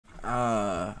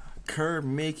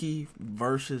CurBRICK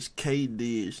versus K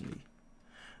Disney.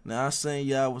 Now I seen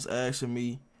y'all was asking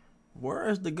me, where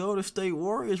is the Golden State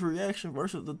Warriors reaction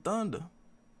versus the Thunder?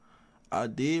 I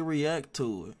did react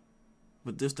to it,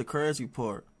 but this the crazy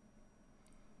part.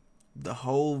 The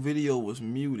whole video was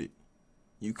muted.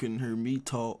 You couldn't hear me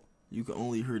talk. You could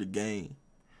only hear the game.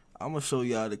 I'm gonna show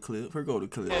y'all the clip. Here go the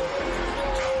clip.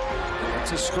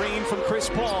 It's a screen from Chris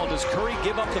Paul. Does Curry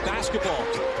give up the basketball?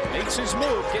 Makes his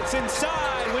move, gets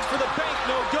inside, went for the bank,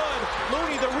 no good.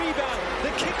 Looney the rebound,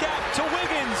 the kick out to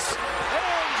Wiggins.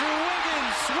 Andrew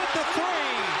Wiggins with the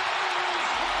three.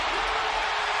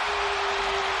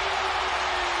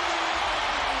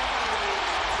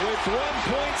 With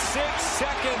 1.6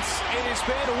 seconds, it has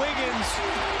been Wiggins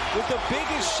with the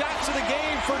biggest shots of the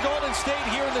game for Golden State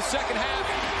here in the second half.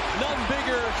 None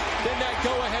bigger than that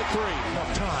go-ahead three.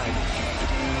 Enough time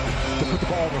to put the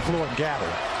ball on the floor and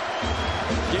gather.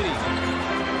 Giddey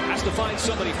has to find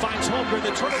somebody, finds Holmgren, the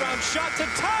turnaround shot to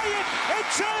tie it, and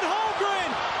Chet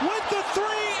Holmgren with the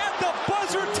three at the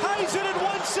buzzer ties it at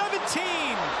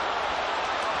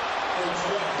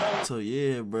 117. So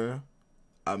yeah, bruh.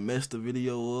 I messed the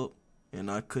video up and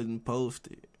I couldn't post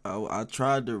it. I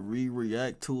tried to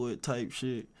react to it type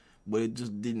shit, but it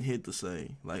just didn't hit the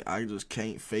same. Like, I just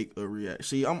can't fake a react.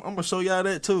 See, I'm gonna show y'all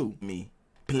that too. Me,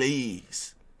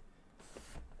 please.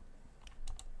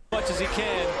 As much as he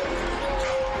can.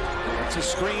 It's a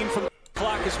screen from the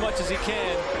clock as much as he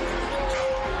can.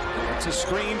 It's a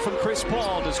screen from Chris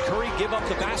Paul. Does Curry give up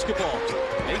the basketball?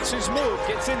 Makes his move,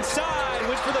 gets inside,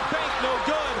 went for the bank, no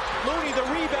good. Looney the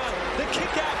rebound, the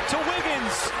kick out to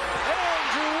Wiggins.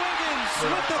 Andrew Wiggins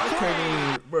with the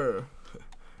three. Bruh,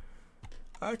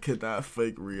 I cannot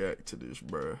fake react to this,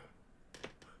 bruh.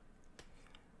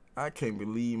 I can't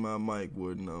believe my mic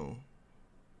wasn't on.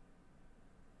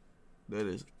 That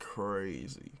is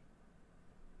crazy.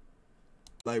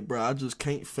 Like, bro, I just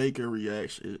can't fake a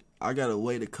reaction. I gotta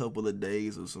wait a couple of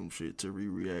days or some shit to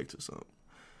react to something.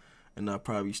 And I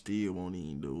probably still won't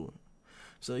even do it.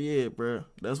 So, yeah, bro,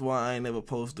 that's why I ain't never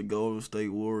posted the Golden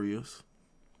State Warriors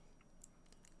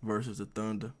versus the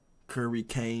Thunder. Curry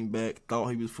came back, thought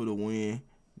he was for the win,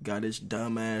 got his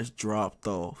dumb ass dropped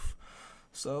off.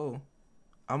 So,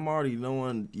 I'm already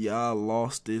knowing y'all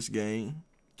lost this game.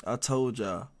 I told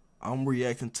y'all, I'm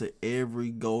reacting to every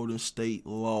Golden State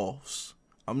loss.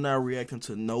 I'm not reacting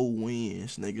to no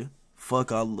wins, nigga.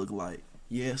 Fuck I look like.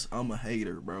 Yes, I'm a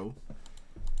hater, bro.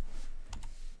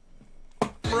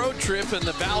 Road trip in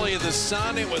the Valley of the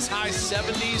Sun. It was high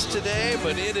 70s today,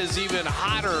 but it is even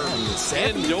hotter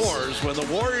indoors when the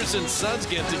Warriors and Suns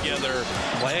get together.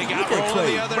 Clay got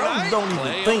rolling the other night. Don't even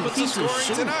Clay think opens the he's scoring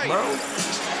shooting, tonight. bro.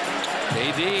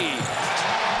 KD.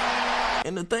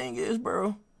 And the thing is,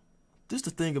 bro, this the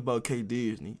thing about K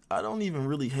Disney. I don't even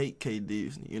really hate K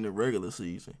Disney in the regular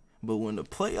season. But when the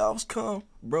playoffs come,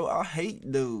 bro, I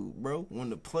hate dude, bro. When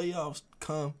the playoffs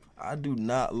come, I do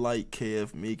not like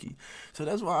CurBRICK. So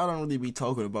that's why I don't really be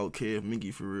talking about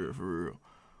CurBRICK for real,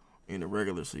 in the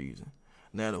regular season.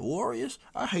 Now the Warriors,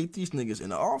 I hate these niggas in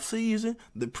the off season,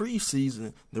 the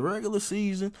preseason, the regular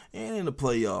season, and in the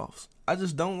playoffs. I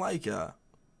just don't like y'all.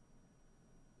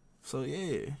 So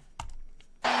yeah.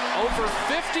 Over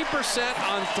 50%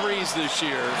 on threes this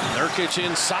year. Nurkic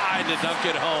inside to dunk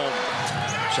it home.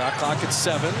 Shot clock at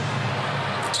 7. And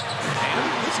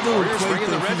Warriors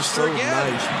bringing the register again.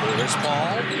 Nice, Chris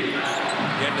Paul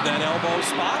getting to that elbow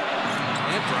spot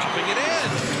and dropping it in.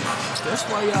 That's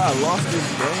why y'all lost this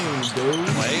game, dude.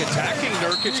 Clay attacking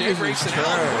Nurkic and breaks it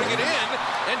out, putting it in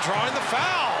and drawing the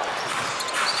foul.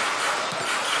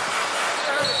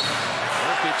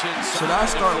 Should I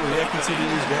start reacting to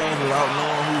these games without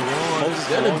knowing who won?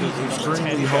 That'd be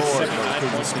extremely hard,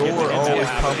 because the score always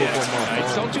pop up on my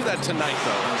phone. Don't do that tonight,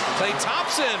 though. Clay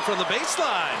Thompson from the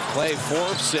baseline. Clay 4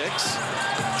 of 6.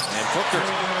 And Booker,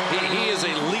 he is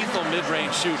a lethal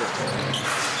mid-range shooter.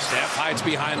 Steph hides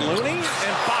behind Looney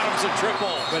and bottoms a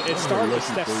triple. But it started with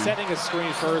Steph setting a screen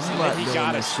first, and then he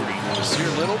got a screen. Nasir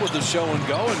Little with the show and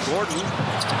go, and Gordon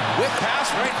whip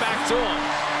pass right back to him.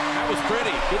 That was pretty.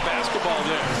 Good basketball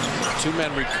there. 2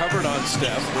 men recovered on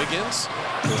Steph. Wiggins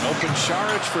with an open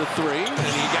charge for 3,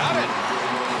 and he got it.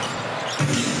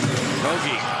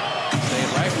 Kogi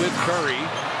staying right with Curry.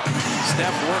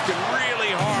 Steph working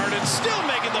really hard and still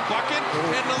making the bucket,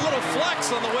 and a little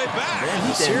flex on the way back.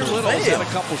 Nasir Little's had a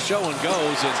couple show and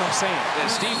goes. That's what I'm saying.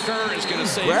 And Steve Kerr is going to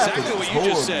say exactly what you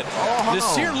just said.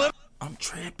 Nasir Little. I'm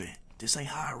tripping. This ain't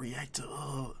how I react to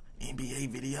NBA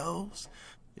videos.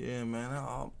 Yeah, man.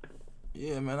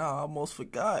 I almost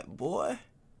forgot, boy.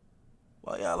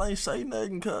 Why y'all ain't say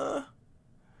nothing, cuz?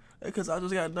 Because I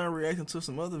just got done reacting to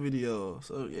some other videos.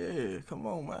 So, yeah, come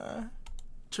on, man.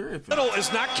 Tripping. Little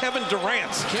is not Kevin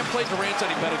Durant. Can't play Durant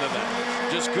any better than that.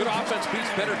 Just good offense beats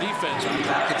better defense.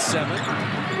 Clock at 7.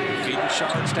 Feeding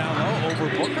Shards down low over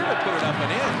Booker to put it up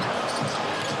and in.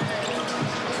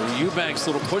 For Eubanks,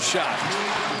 little push shot.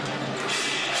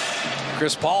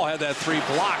 Chris Paul had that 3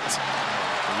 blocked.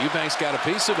 And Eubanks got a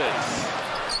piece of it.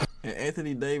 And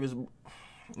Anthony Davis,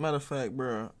 matter of fact,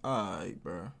 bro, all right,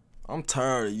 bro. I'm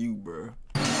tired of you, bro.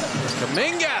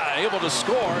 Kuminga able to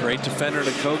score. Great defender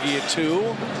to Kogi at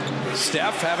 2.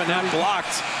 Steph having that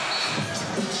blocked.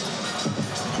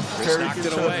 Chris knocked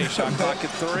it away. Shot clock at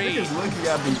 3. Niggas lucky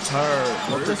I be tired.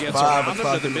 Booker gets around him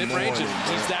to the mid-range, and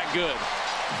he's that good.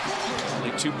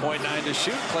 Only 2.9 to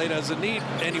shoot. Clay doesn't need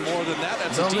any more than that.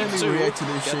 That's a deep 2.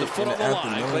 Got the foot on the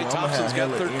line. Clay Thompson's got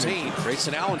 13.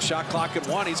 Grayson Allen shot clock at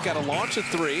 1. He's got a launch at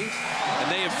 3.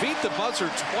 And they have beat the buzzer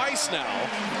twice now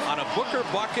on a Booker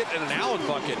bucket and an Allen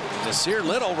bucket. Nasir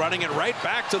Little running it right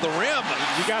back to the rim.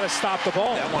 You got to stop the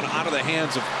ball. That one out of the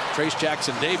hands of Trace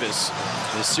Jackson Davis.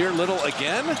 Nasir Little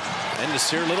again. And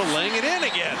Nasir Little laying it in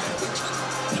again.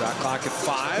 Shot clock at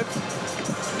 5.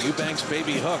 Eubanks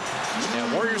baby hook.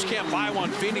 And Warriors can't buy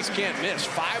one. Phoenix can't miss.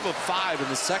 5 of 5 in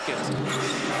the second.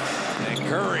 And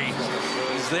Curry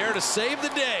is there to save the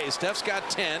day. Steph's got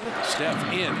 10.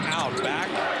 Steph in, out, back.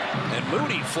 And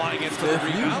Moody flying in for the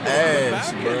rebound.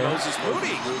 Back. And Moses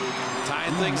Moody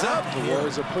tying things up. The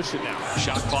Warriors are pushing now.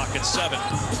 Shot clock at 7.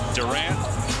 Durant,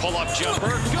 pull-up jumper,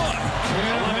 good.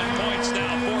 11 points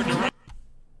now for Durant.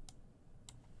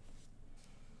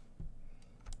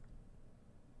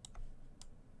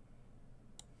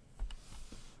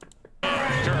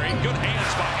 Curry, good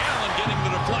hands by Allen getting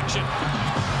the deflection.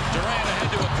 Durant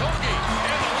ahead to Okogie,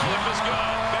 and the layup is good.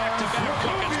 Back-to-back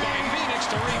buckets by Phoenix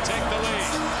to retake the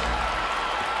lead.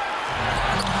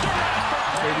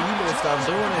 Baby, you better stop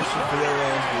doing that shit for your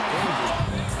ass with injury.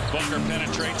 Booker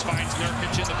penetrates, finds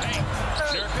Nurkic in the paint.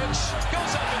 Nurkic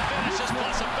goes up and finishes,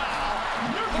 plus a foul.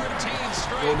 13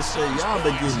 straight. Go to say, y'all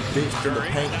been getting bitched in the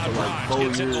paint for like 4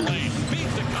 years.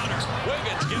 Beat the cutter.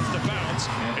 Wiggins gets the bounce.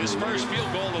 His first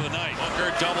field goal of the night.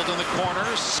 Booker doubled in the corner,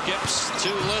 skips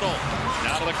too little.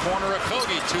 Now to the corner of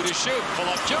Kogi, 2 to shoot.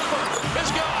 Pull-up jumper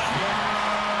is gone.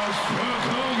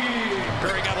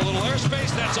 Curry got a little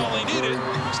airspace, that's all he needed.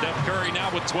 Steph Curry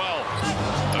now with 12.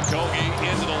 Okogie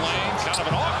into the lane, kind of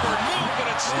an awkward move, but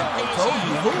it still goes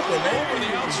in over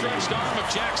the outstretched arm of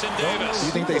Jackson Davis. Do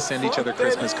you think they send each other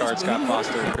Christmas cards, Scott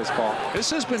Foster and Chris Paul? This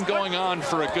has been going on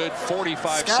for a good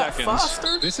 45 seconds.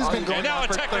 Foster? This has been going on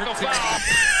for 13 foul.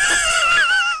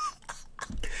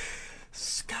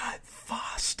 Scott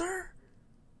Foster?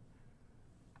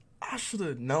 I should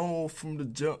have known from the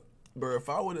jump. Bro, if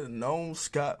I would have known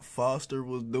Scott Foster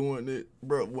was doing it,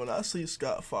 bro, when I see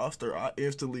Scott Foster, I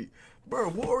instantly, bro,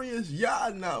 Warriors,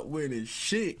 y'all not winning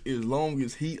shit as long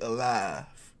as he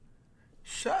alive.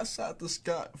 Shouts out to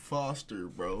Scott Foster,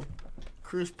 bro.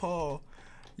 Chris Paul,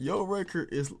 your record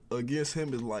is against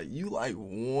him is like, you like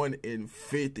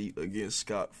 1-50 against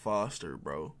Scott Foster,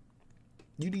 bro.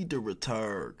 You need to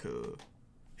retire, cuz.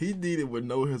 He did it with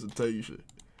no hesitation.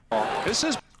 This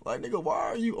is like, nigga, why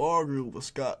are you arguing with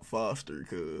Scott Foster,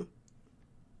 cuz?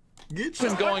 It's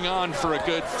been going on for a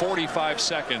good 45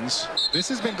 seconds. This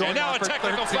has been going on for 13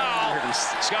 technical foul. years.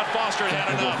 Scott Foster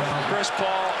had enough. Chris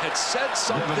Paul had said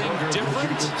something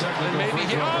different than maybe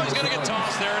he... Oh, he's going to get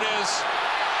tossed. There it is.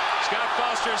 Scott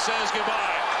Foster says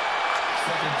goodbye.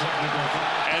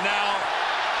 And now,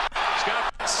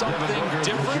 Scott, something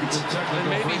different than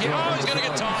maybe he... Oh, he's going to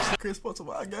get tossed. Chris Foster,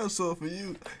 I got something for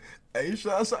you. Hey,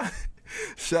 shouts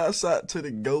out to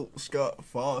the GOAT, Scott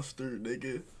Foster,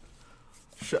 nigga.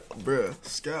 Bruh,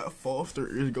 Scott Foster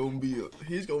is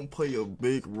he's gonna play a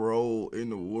big role in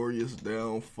the Warriors'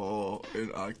 downfall,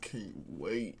 and I can't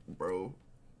wait, bro.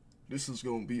 This is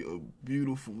gonna be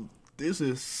this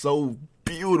is so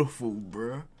beautiful,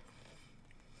 bruh.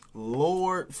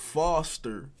 Lord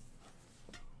Foster.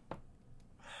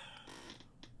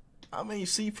 I mean,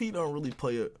 CP don't really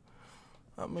play it.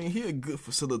 I mean, he a good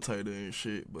facilitator and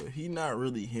shit, but he not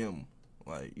really him.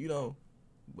 Like, you know,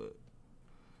 but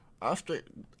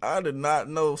I did not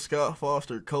know Scott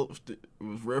Foster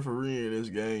was refereeing this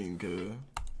game, cuz.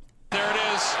 There it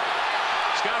is.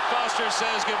 Scott Foster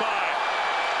says goodbye.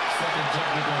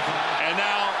 And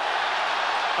now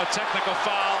a technical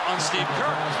foul on Steve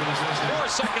Kerr.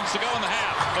 4 seconds to go in the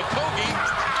half. Okogie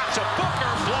to Booker,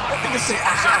 blocked by Thompson.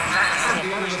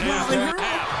 In the first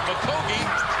half. Okogie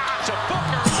to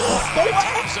Booker, blocked by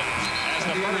Thompson. As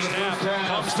the first half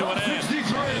comes to an end.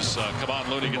 as Kevon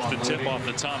Looney gets the tip off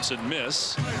the Thompson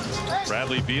miss.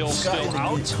 Bradley Beal still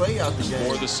out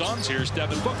for the Suns. Here's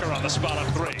Devin Booker on the spot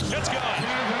on three. It's good.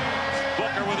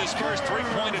 Booker with his first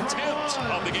three-point attempt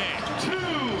of the game.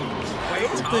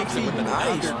 Thompson with the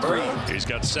nice, bro. He's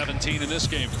got 17 in this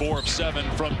game, 4 of 7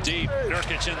 from deep.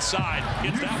 Nurkic inside,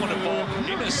 gets that one to fall.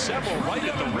 He missed several right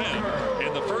at the rim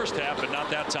in the first half, but not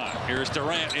that time. Here's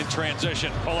Durant in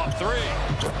transition, pull up three.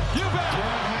 You bet!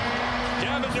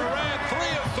 Kevin Durant, 3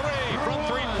 of 3 from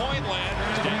three-point land.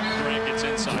 Kevin Durant gets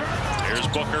inside. Here's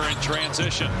Booker in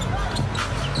transition.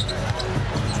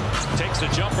 Takes the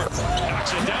jumper,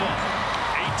 knocks it down.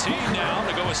 18 now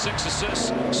to go with 6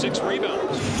 assists, 6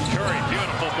 rebounds. Curry,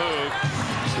 beautiful move.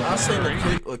 I seen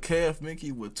a KF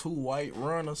Mickey with 2 white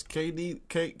runners.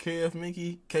 KF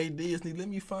Mickey, K Disney. Let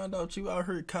me find out you out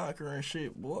here conquering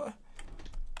shit, boy.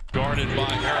 Guarded by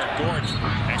Eric Gordon,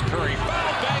 and Curry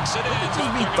foul banks it in.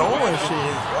 Just be throwing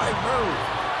shit, like bro.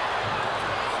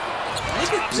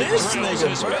 Look at this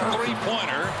nigga, bro.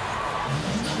 Three-pointer.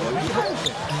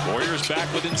 Warriors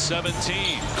back within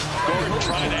 17. Gordon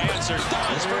trying to answer.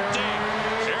 Does for deep.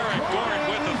 Eric Gordon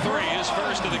with the 3. His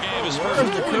first of the game. His first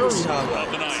of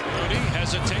the night. Moody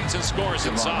hesitates and scores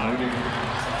inside.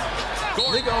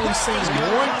 Nigga only seen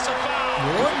one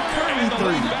Curry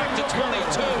 3. Back to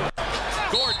 22.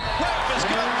 Gordon is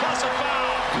good plus a foul.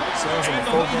 And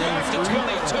the lead back to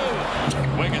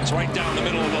 22. Wiggins right down the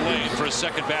middle of the lane for his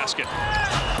second basket.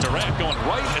 Durant going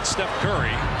right at Steph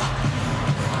Curry.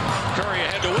 Curry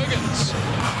ahead to Wiggins.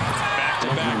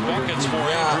 Back-to-back buckets for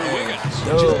Andrew Wiggins.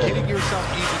 Just getting yourself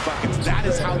easy buckets. That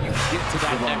is how you get to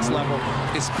that next level,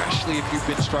 especially if you've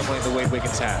been struggling the way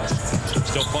Wiggins has.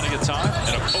 Still plenty of time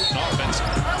and a potent offense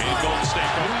in Golden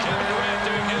State. Kevin Durant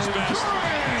doing his best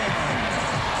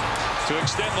to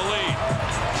extend the lead.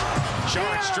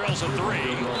 Sharks drills a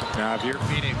 3. Now, if you're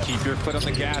feeding, keep your foot on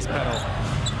the gas pedal.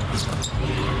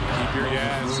 Keep your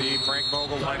see Frank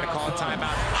Vogel wanting to call a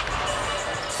timeout.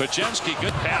 Pajemski,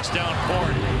 good pass down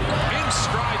court. In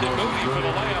stride to Moody for the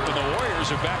layup, and the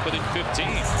Warriors are back within 15.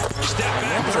 Step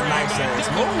back. That was a nice ass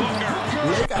move.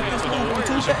 The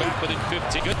Warriors are back within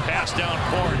 15. Good pass down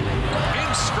court.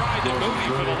 In stride to Moody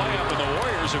for the layup, and the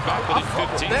Warriors are back within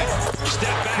 15.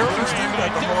 Step back. Curry still got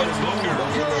the hardest move.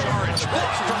 Charge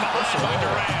from behind by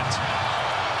Durant.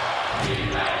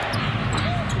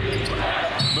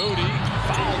 Moody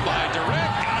fouled by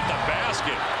Durant. Got the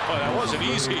basket. Oh, that wasn't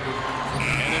easy.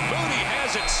 And then Moody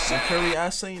has it set. Curry, I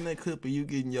seen that clip of you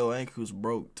getting your ankles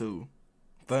broke too.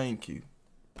 Thank you.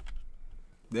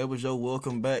 That was your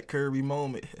welcome back Curry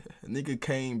moment. Nigga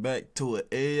came back to an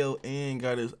L and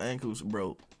got his ankles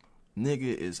broke.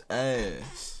 Nigga is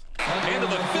ass. Into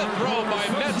the 5th row by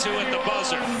Metu at the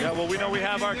buzzer. Yeah, well, we know we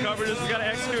have our coverages. We got to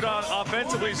execute on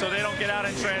offensively so they don't get out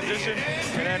in transition.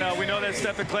 And then we know that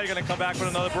Steph and Clay are going to come back with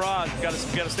another barrage. We got to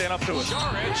stand up to it.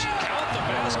 Saric count the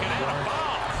basket and a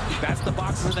foul. That's the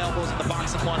boxes and elbows and the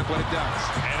box and one of what it does.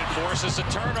 And it forces a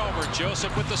turnover.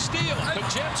 Joseph with the steal.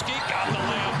 Pajemski got the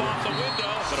layup off the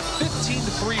window. But a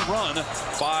 15-3 run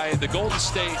by the Golden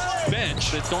State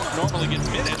bench that don't normally get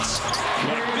minutes.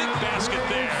 But a big basket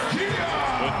there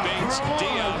with Bates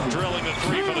Diop drilling the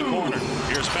 3 for the corner.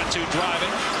 Here's Metu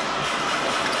driving.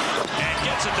 And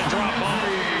gets it to drop off.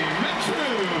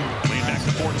 Lead back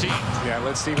to 14. Yeah,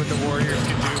 let's see what the Warriors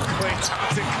can do. Klay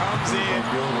Thompson comes in,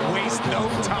 wastes no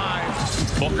time.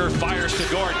 Booker fires to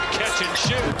Gordon, catch and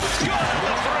shoot. Good for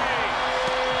the 3.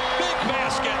 Big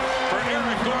basket for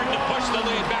Eric Gordon to push the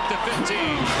lead back to 15.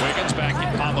 Wiggins back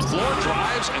on the floor,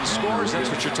 drives and scores. That's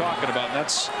what you're talking about. And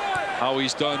that's how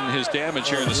he's done his damage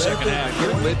here in the second half.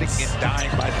 You're living and dying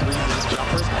by 3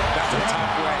 jumpers. That's a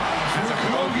tough way. That's a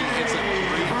bogey. It's a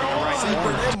 3 from the right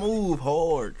corner. That move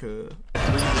hard, cuz.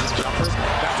 3 jumpers.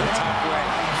 That's a tough way.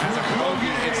 That's a bogey.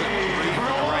 It's a 3 from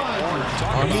the right corner.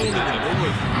 Talk about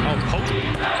how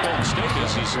potent Golden State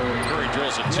is. Curry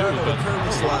drills it too, but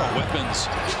a lot of weapons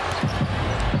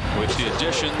with the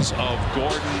additions of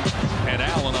Gordon and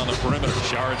Allen on the perimeter.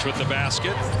 Saric with the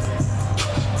basket.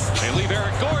 They leave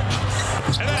Eric Gordon,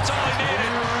 and that's all he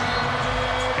needed.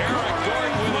 Eric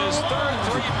Gordon with his 3rd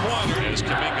three-pointer as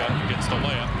Kuminga gets the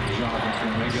layup.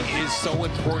 It is so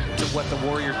important to what the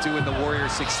Warriors do and the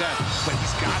Warriors' success, but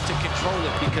he's got to control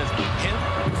it because him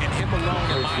and him alone,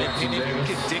 in my opinion,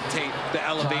 can dictate the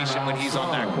elevation when he's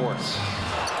on that court.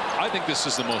 I think this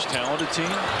is the most talented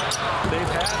team they've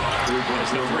had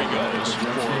as the 3 goes for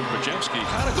Pajemski.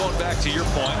 Kind of going back to your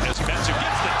point as Metu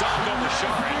gets the dunk over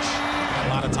Saric. A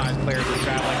lot of times players are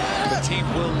traveling. The team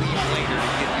will leave later to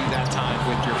give you that time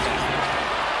with your back.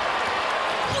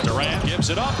 Durant gives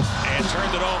it up and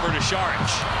turned it over to Saric.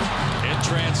 In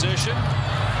transition.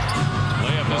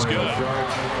 Layup is is good.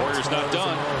 Warriors not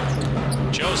done.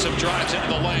 Joseph drives into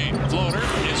the lane. Floater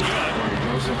is good.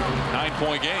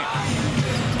 9-point game.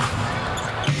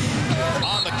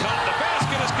 On the cut, the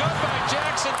basket is good by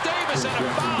Jackson Davis, and a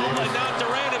foul, and now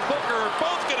Durant and Booker are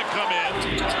both going to come in.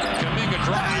 Kuminga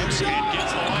drives and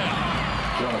gets the layup.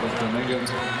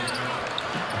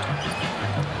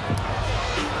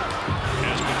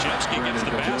 As Pajemski gets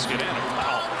the basket and a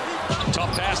foul.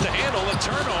 Tough pass to handle, a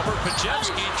turnover.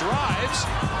 Pajemski drives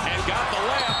and got the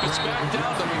layup. It's back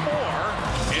down to 4.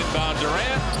 Inbound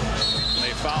Durant. And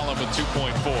they foul him with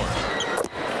 2.4.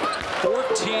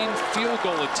 14 field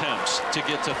goal attempts to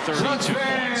get to 32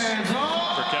 points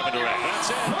for Kevin Durant. That's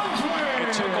it.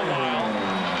 It took a while.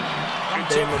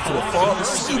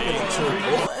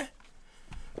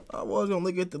 I was gonna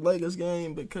look at the Lakers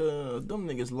game because them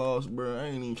niggas lost, bro. I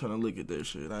ain't even trying to look at that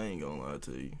shit. I ain't gonna lie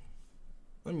to you.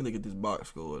 Let me look at this box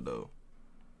score though.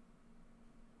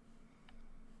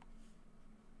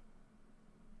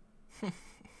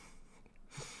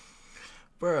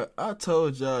 Bruh, I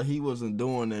told y'all he wasn't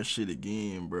doing that shit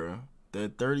again, bruh.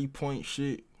 That 30-point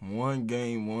shit, one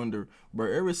game wonder.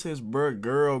 Bruh, ever since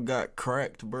girl got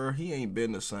cracked, bruh, he ain't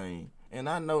been the same. And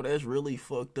I know that's really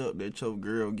fucked up that your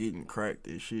girl getting cracked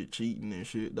and shit, cheating and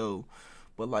shit, though.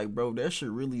 But, like, bro, that should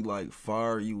really, like,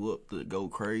 fire you up to go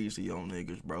crazy on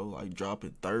niggas, bro. Like,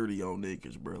 dropping 30 on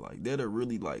niggas, bro. Like, that'll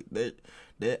really, like, that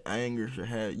anger should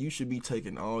have, you should be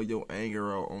taking all your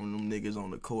anger out on them niggas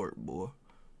on the court, boy.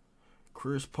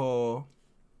 Chris Paul,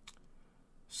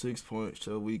 6 points,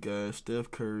 so weak ass. Steph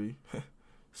Curry,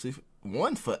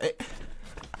 1 for 8.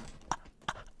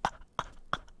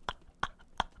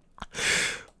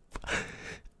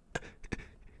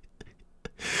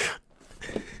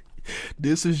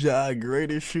 This is y'all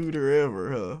greatest shooter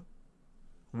ever, huh?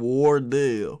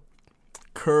 Wardell,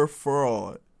 Kerr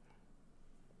fraud,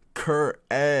 Kerr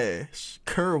ass,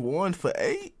 Kerr 1 for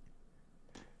 8.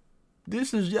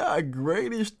 This is y'all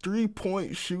greatest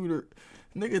 3-point shooter.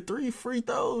 Nigga, 3 free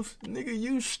throws. Nigga,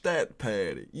 you stat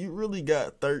padded. You really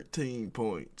got 13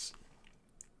 points.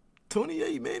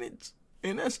 28 minutes.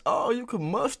 And that's all you can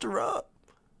muster up?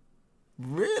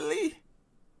 Really?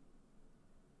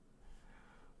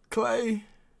 Clay?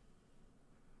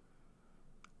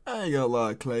 I ain't gonna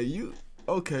lie, Clay. You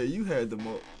had the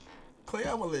most. Clay,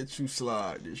 I'm gonna let you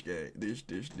slide this game, this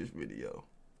video.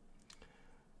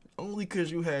 Only because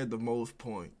you had the most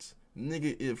points.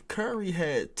 Nigga, if Curry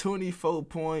had 24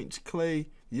 points, Clay,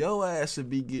 your ass would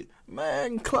be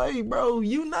Man, Clay, bro,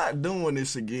 you not doing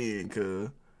this again, cuz.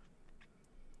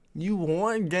 You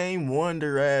one game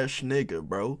wonder ass nigga,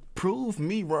 bro. Prove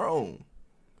me wrong.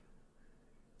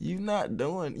 You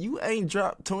ain't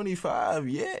dropped 25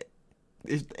 yet.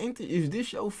 Is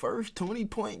this your first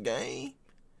 20-point game?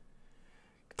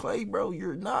 Clay, bro,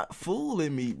 you're not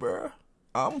fooling me, bro.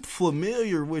 I'm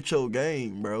familiar with your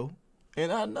game, bro.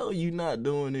 And I know you not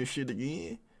doing this shit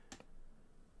again.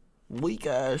 Weak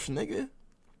ass nigga.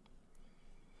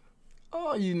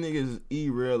 All you niggas is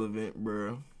irrelevant,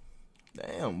 bro.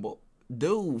 Damn, boy.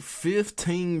 Dude,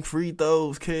 15 free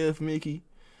throws, Kev Mickey.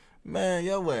 Man,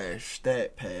 your ass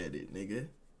stat padded, nigga.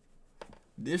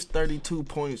 This 32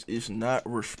 points is not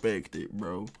respected,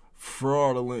 bro.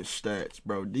 Fraudulent stats,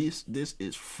 bro. This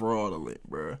is fraudulent,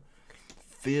 bro.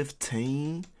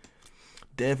 15.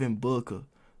 Devin Booker,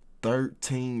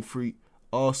 13 free.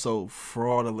 Also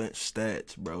fraudulent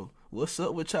stats, bro. What's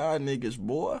up with y'all niggas,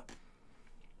 boy?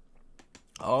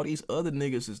 All these other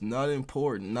niggas is not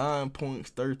important. 9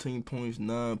 points, 13 points,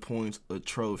 9 points.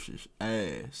 Atrocious.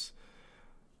 Ass.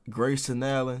 Grayson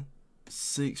Allen,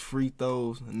 6 free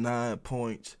throws, 9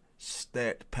 points.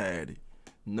 Stat padded.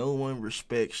 No one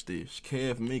respects this.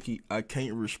 Kev Mickey, I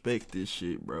can't respect this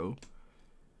shit, bro.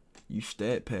 You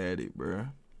stat padded, bro.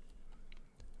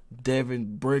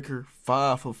 Devin Booker,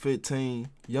 5 for 15.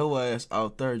 Your ass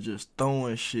out there just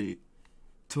throwing shit.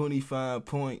 25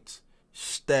 points.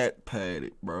 Stat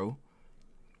padded, bro.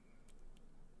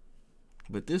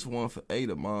 But this 1 for 8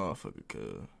 a motherfucker,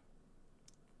 cuz.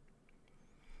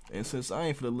 And since I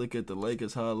ain't finna look at the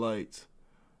Lakers highlights,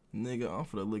 nigga, I'm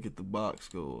finna look at the box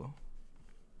score.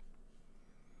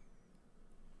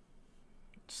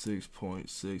 6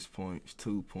 points, 6 points,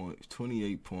 2 points,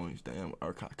 28 points. Damn,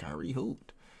 Kyrie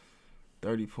hooped.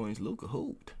 30 points, Luka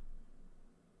hooped.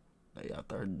 They out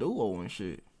there duo and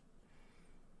shit.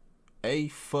 A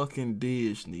fucking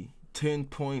Disney. 10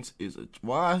 points is a...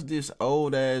 Why is this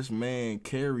old ass man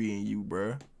carrying you,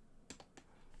 bruh?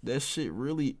 That shit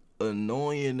really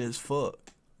annoying as fuck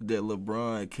that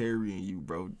LeBron carrying you,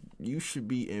 bro. You should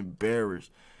be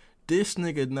embarrassed. This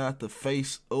nigga not the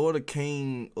face or the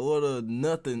king or the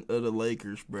nothing of the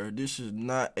Lakers, bro. This is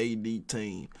not AD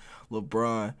team.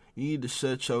 LeBron, you need to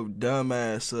shut your dumb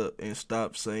ass up and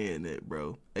stop saying that,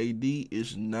 bro. AD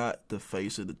is not the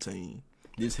face of the team.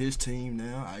 This his team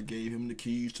now. I gave him the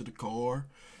keys to the car.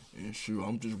 And shoot,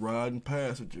 I'm just riding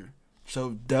passenger.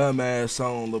 So dumb ass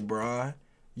on, LeBron.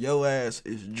 Your ass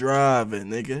is driving,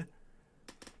 nigga.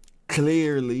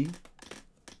 Clearly.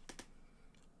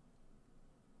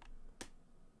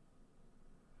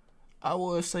 I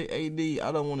would say AD,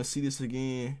 I don't want to see this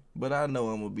again, but I know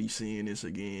I'm going to be seeing this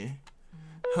again.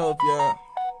 Hope y'all.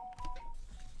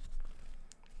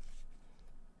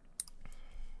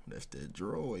 That's that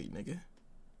droid, nigga.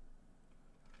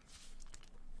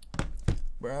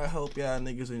 Bro, I hope y'all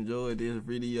niggas enjoyed this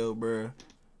video, bro.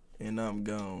 And I'm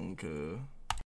gone, cuz.